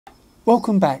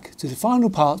Welcome back to the final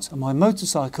part of my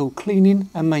motorcycle cleaning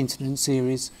and maintenance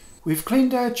series. We've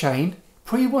cleaned our chain,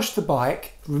 pre-washed the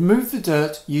bike, removed the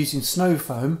dirt using snow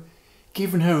foam,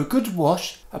 given her a good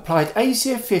wash, applied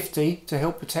ACF 50 to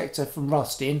help protect her from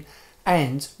rusting,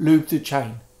 and lubed the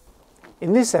chain.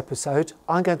 In this episode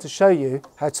I'm going to show you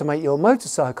how to make your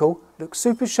motorcycle look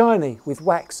super shiny with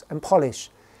wax and polish,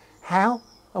 how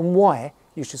and why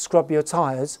you should scrub your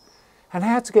tyres, and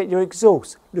how to get your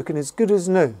exhaust looking as good as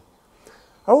new.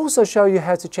 I'll also show you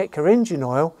how to check your engine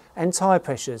oil and tyre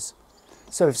pressures.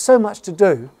 So with so much to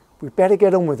do, we'd better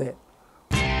get on with it.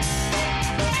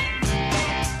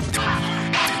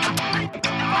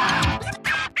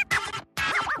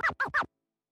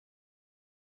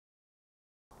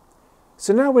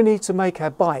 So now we need to make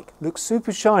our bike look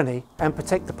super shiny and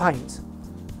protect the paint.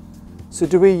 So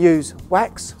do we use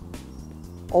wax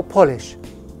or polish?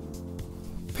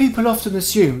 People often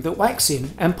assume that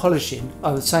waxing and polishing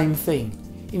are the same thing.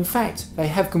 In fact, they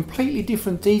have completely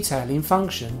different detailing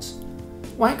functions.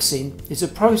 Waxing is a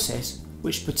process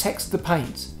which protects the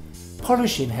paint.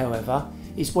 Polishing, however,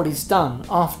 is what is done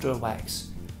after a wax,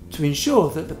 to ensure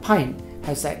that the paint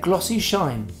has that glossy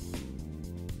shine.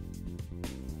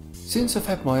 Since I've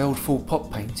had my old full pot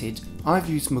painted, I've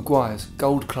used Meguiar's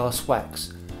Gold Class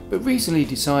Wax, but recently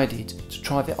decided to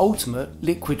try the ultimate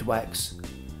liquid wax.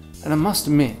 And I must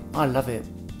admit, I love it.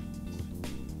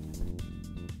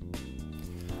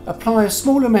 Apply a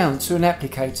small amount to an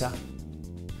applicator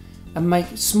and make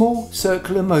small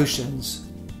circular motions.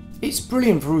 It's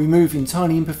brilliant for removing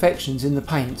tiny imperfections in the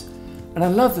paint, and I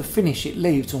love the finish it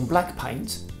leaves on black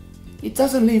paint. It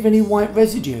doesn't leave any white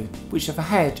residue, which I've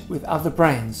had with other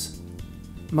brands.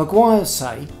 Meguiar's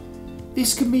say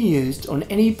this can be used on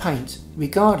any paint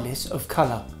regardless of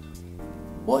colour.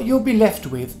 What you'll be left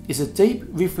with is a deep,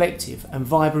 reflective and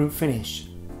vibrant finish.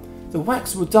 The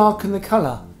wax will darken the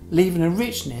colour, leaving a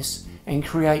richness and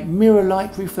create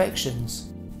mirror-like reflections.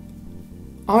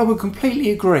 I would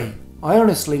completely agree. I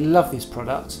honestly love this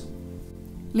product.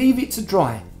 Leave it to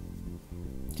dry.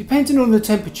 Depending on the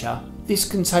temperature, this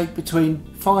can take between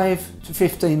 5 to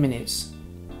 15 minutes.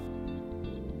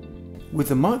 With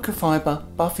the microfiber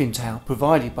buffing towel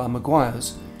provided by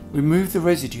Meguiar's, remove the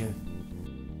residue.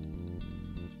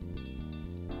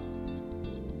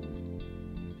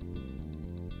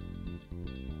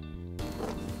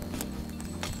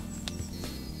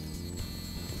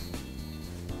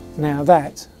 Now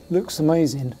that looks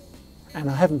amazing, and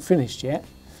I haven't finished yet,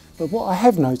 but what I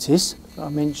have noticed, that I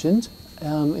mentioned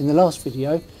in the last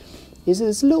video, is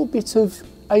there's a little bit of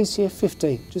ACF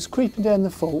 50 just creeping down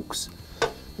the forks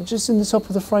and just in the top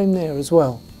of the frame there as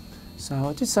well. So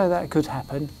I did say that could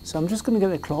happen, so I'm just going to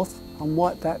get a cloth and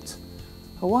wipe that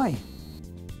away.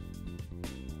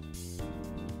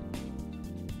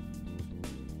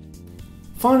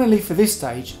 Finally, for this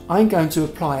stage, I'm going to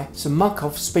apply some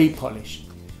Muck-Off speed polish,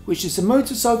 which is a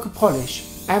motorcycle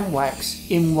polish and wax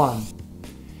in one.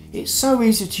 It's so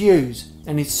easy to use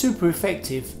and it's super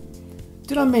effective.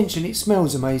 Did I mention it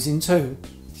smells amazing too?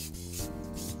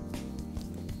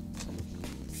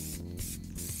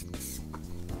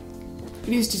 It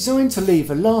is designed to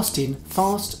leave a lasting,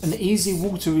 fast and easy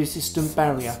water resistant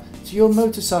barrier to your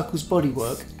motorcycle's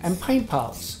bodywork and paint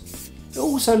parts. It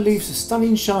also leaves a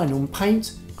stunning shine on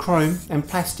paint, chrome and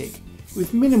plastic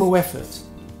with minimal effort.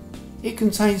 It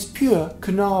contains pure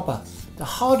Carnauba, the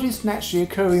hardest naturally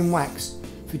occurring wax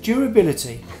for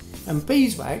durability, and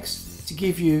beeswax to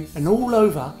give you an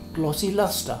all-over glossy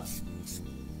lustre.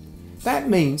 That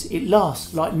means it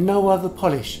lasts like no other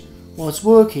polish, whilst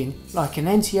working like an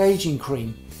anti-aging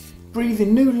cream,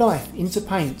 breathing new life into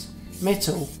paint,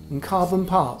 metal and carbon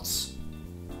parts.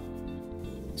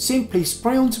 Simply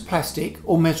spray onto plastic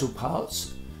or metal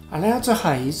parts, allow to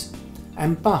haze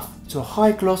and buff to a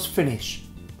high gloss finish.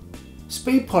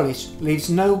 Speed polish leaves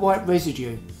no white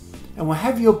residue and will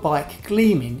have your bike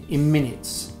gleaming in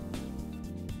minutes.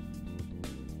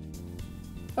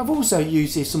 I've also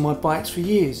used this on my bikes for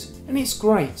years and it's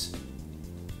great.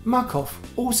 Muck-Off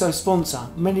also sponsor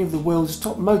many of the world's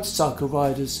top motorcycle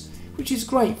riders, which is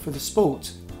great for the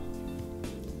sport.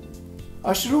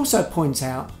 I should also point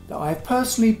out that I have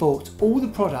personally bought all the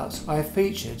products I have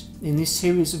featured in this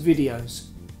series of videos.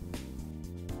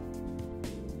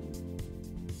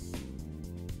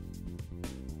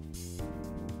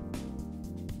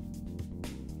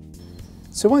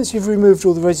 So once you've removed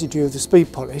all the residue of the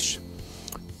speed polish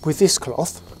with this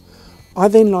cloth, I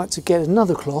then like to get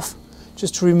another cloth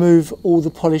just to remove all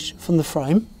the polish from the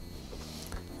frame,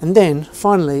 and then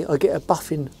finally I get a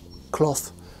buffing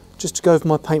cloth just to go over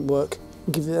my paintwork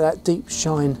and give it that deep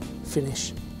shine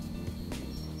finish.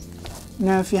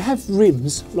 Now if you have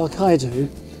rims like I do,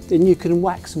 then you can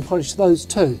wax and polish those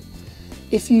too.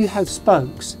 If you have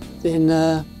spokes, then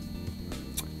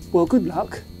well, good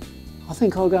luck. I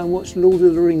think I'll go and watch Lord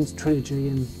of the Rings trilogy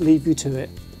and leave you to it.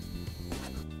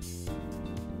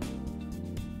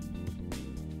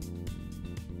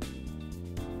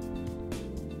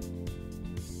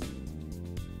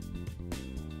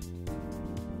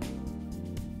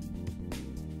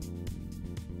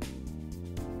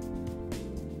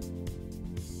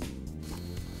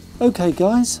 Okay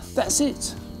guys, that's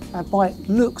it. Our bike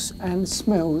looks and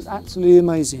smells absolutely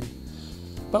amazing.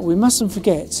 But we mustn't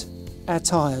forget our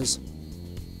tyres.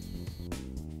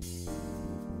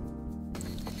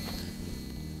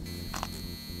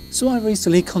 So I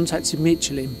recently contacted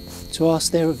Michelin to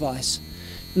ask their advice,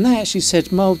 and they actually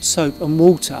said mild soap and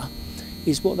water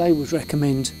is what they would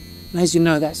recommend. And as you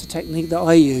know, that's a technique that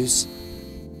I use.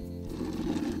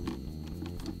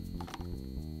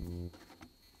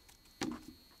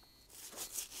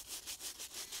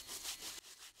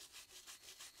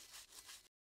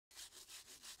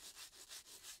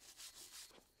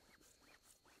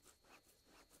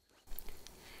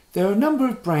 There are a number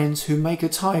of brands who make a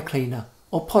tyre cleaner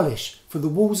or polish for the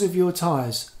walls of your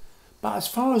tyres, but as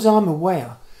far as I'm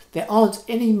aware, there aren't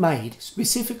any made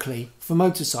specifically for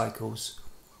motorcycles.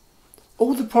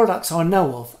 All the products I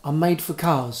know of are made for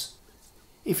cars.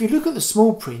 If you look at the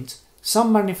small print,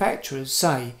 some manufacturers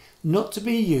say not to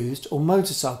be used on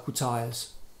motorcycle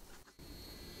tyres.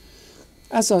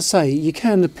 As I say, you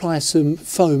can apply some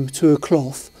foam to a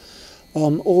cloth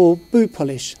or boot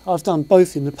polish. I've done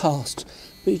both in the past.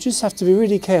 But you just have to be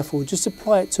really careful. Just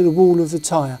apply it to the wall of the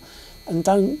tyre and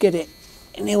don't get it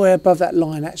anywhere above that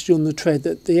line actually on the tread,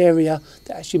 that the area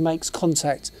that actually makes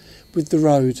contact with the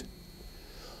road.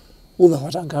 Although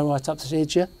I don't go right up to the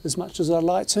edge as much as I'd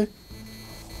like to.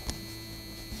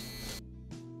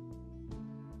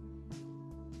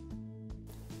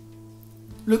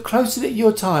 Look closely at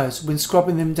your tyres when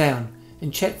scrubbing them down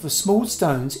and check for small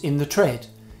stones in the tread,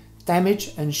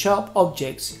 damage and sharp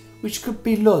objects which could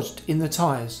be lodged in the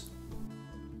tyres.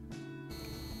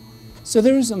 So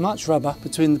there isn't much rubber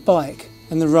between the bike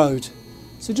and the road,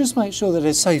 so just make sure that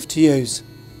they're safe to use.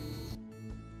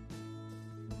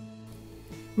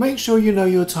 Make sure you know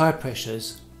your tyre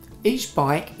pressures. Each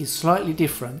bike is slightly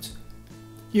different.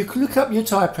 You can look up your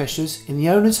tyre pressures in the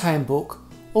owner's handbook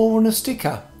or on a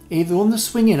sticker, either on the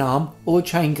swinging arm or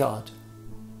chain guard.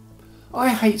 I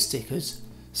hate stickers,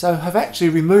 so have actually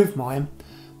removed mine,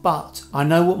 but I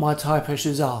know what my tyre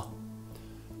pressures are.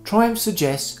 Triumph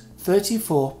suggests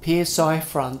 34 psi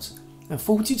front and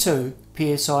 42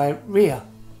 psi rear.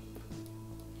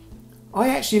 I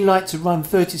actually like to run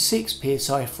 36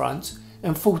 psi front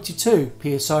and 42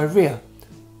 psi rear.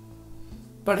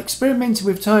 But experimenting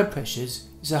with tyre pressures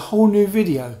is a whole new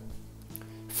video.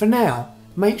 For now,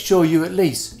 make sure you at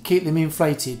least keep them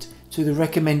inflated to the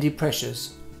recommended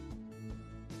pressures.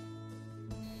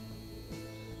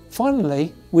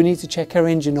 Finally, we need to check our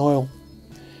engine oil.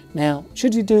 Now,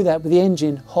 should you do that with the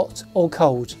engine hot or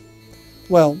cold?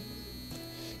 Well,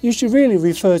 you should really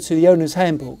refer to the owner's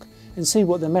handbook and see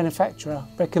what the manufacturer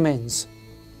recommends.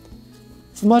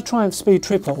 For my Triumph Speed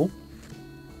Triple,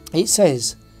 it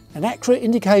says, an accurate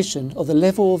indication of the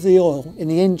level of the oil in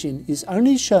the engine is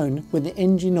only shown when the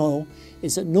engine oil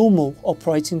is at normal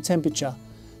operating temperature,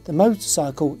 the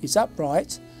motorcycle is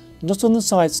upright, not on the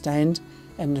side stand,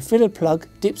 and the filler plug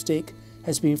dipstick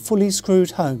has been fully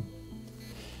screwed home.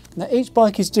 Now each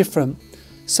bike is different.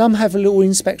 Some have a little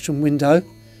inspection window,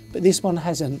 but this one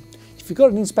hasn't. If you've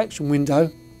got an inspection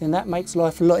window, then that makes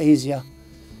life a lot easier.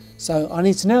 So I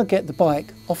need to now get the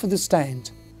bike off of the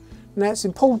stand. Now it's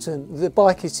important that the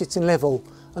bike is sitting level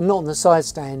and not on the side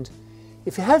stand.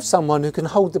 If you have someone who can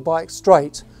hold the bike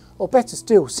straight, or better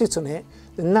still sit on it,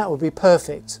 then that would be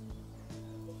perfect.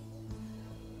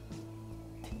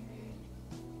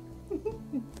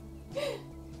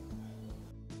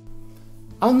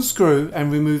 Unscrew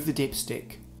and remove the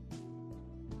dipstick.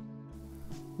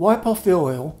 Wipe off the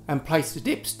oil and place the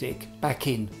dipstick back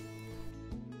in.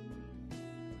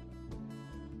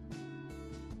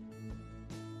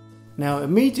 Now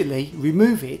immediately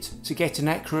remove it to get an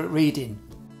accurate reading.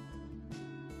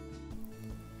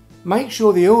 Make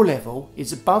sure the oil level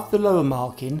is above the lower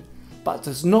marking but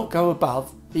does not go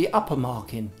above the upper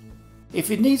marking. If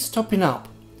it needs topping up,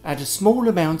 add a small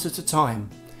amount at a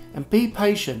time and be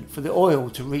patient for the oil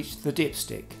to reach the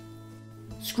dipstick.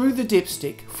 Screw the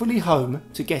dipstick fully home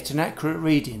to get an accurate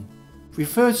reading.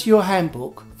 Refer to your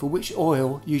handbook for which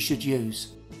oil you should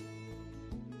use.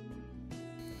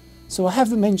 So I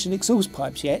haven't mentioned exhaust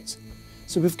pipes yet,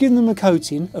 so we've given them a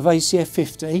coating of ACF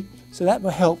 50, so that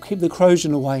will help keep the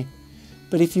corrosion away.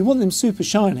 But if you want them super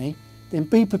shiny, then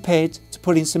be prepared to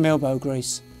put in some elbow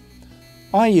grease.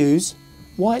 I use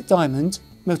white diamond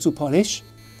metal polish,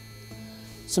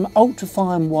 some ultra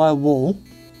fine wire wool,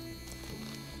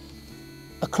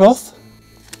 a cloth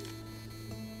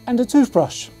and a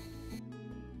toothbrush.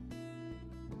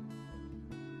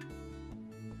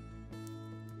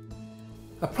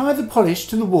 Apply the polish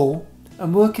to the wool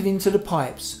and work it into the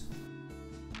pipes.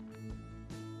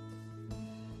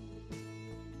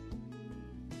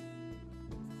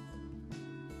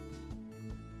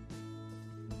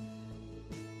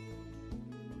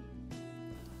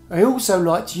 I also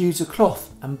like to use a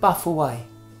cloth and buff away.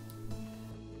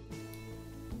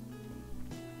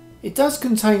 It does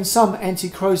contain some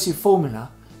anti-corrosive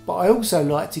formula, but I also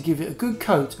like to give it a good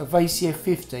coat of ACF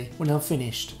 50 when I'm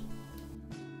finished.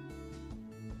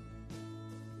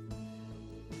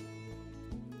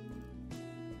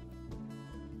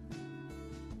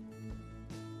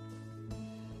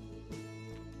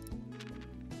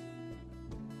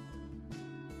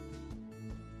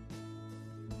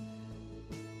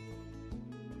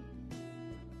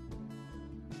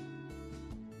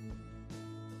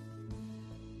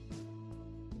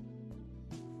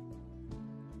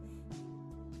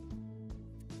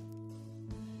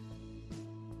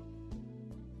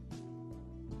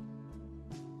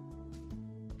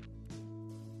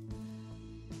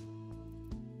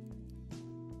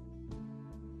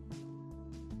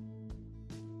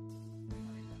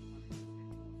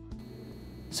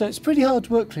 So it's pretty hard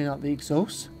work cleaning up the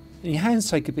exhaust, and your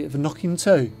hands take a bit of a knocking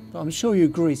too, but I'm sure you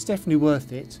agree it's definitely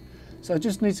worth it. So I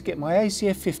just need to get my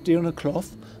ACF 50 on a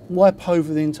cloth, wipe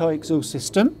over the entire exhaust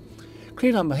system,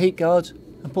 clean up my heat guard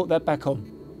and put that back on.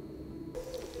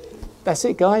 That's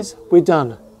it guys, we're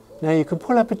done. Now you can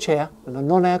pull up a chair and a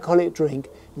non-alcoholic drink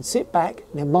and sit back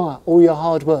and admire all your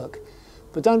hard work.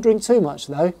 But don't drink too much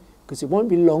though, because it won't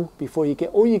be long before you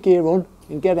get all your gear on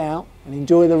and get out and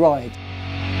enjoy the ride.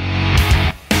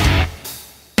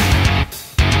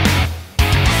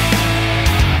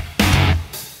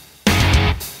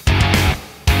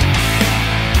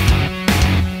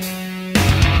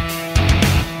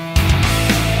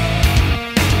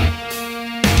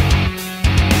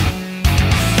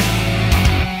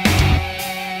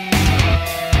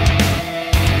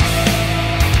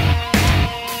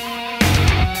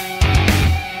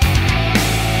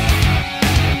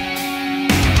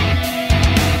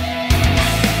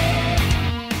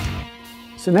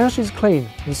 So now she's clean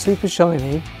and super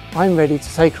shiny, I'm ready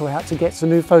to take her out to get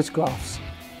some new photographs.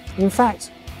 In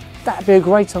fact, that'd be a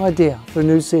great idea for a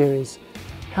new series,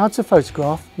 how to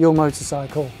photograph your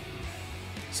motorcycle.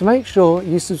 So make sure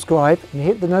you subscribe and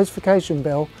hit the notification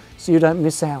bell so you don't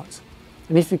miss out.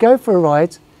 And if you go for a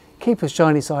ride, keep a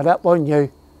shiny side up, won't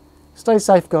you? Stay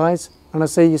safe guys, and I'll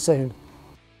see you soon.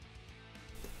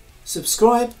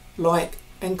 Subscribe, like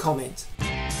and comment.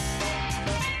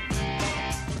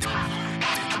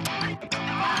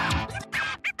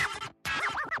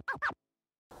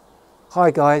 Hi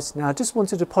guys, now I just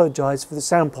wanted to apologise for the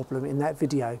sound problem in that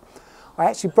video. I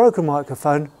actually broke a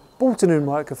microphone, bought a new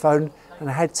microphone and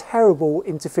I had terrible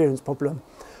interference problem.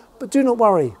 But do not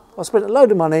worry, I spent a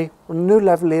load of money on a new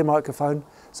lavalier microphone,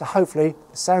 so hopefully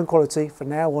the sound quality from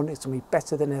now on is going to be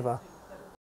better than ever.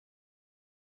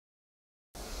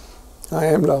 I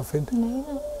am laughing. No, you're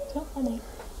not. It's not funny.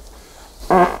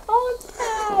 Oh,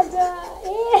 Dad!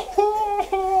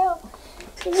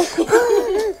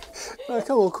 No,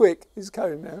 come on, quick. He's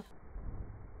coming now.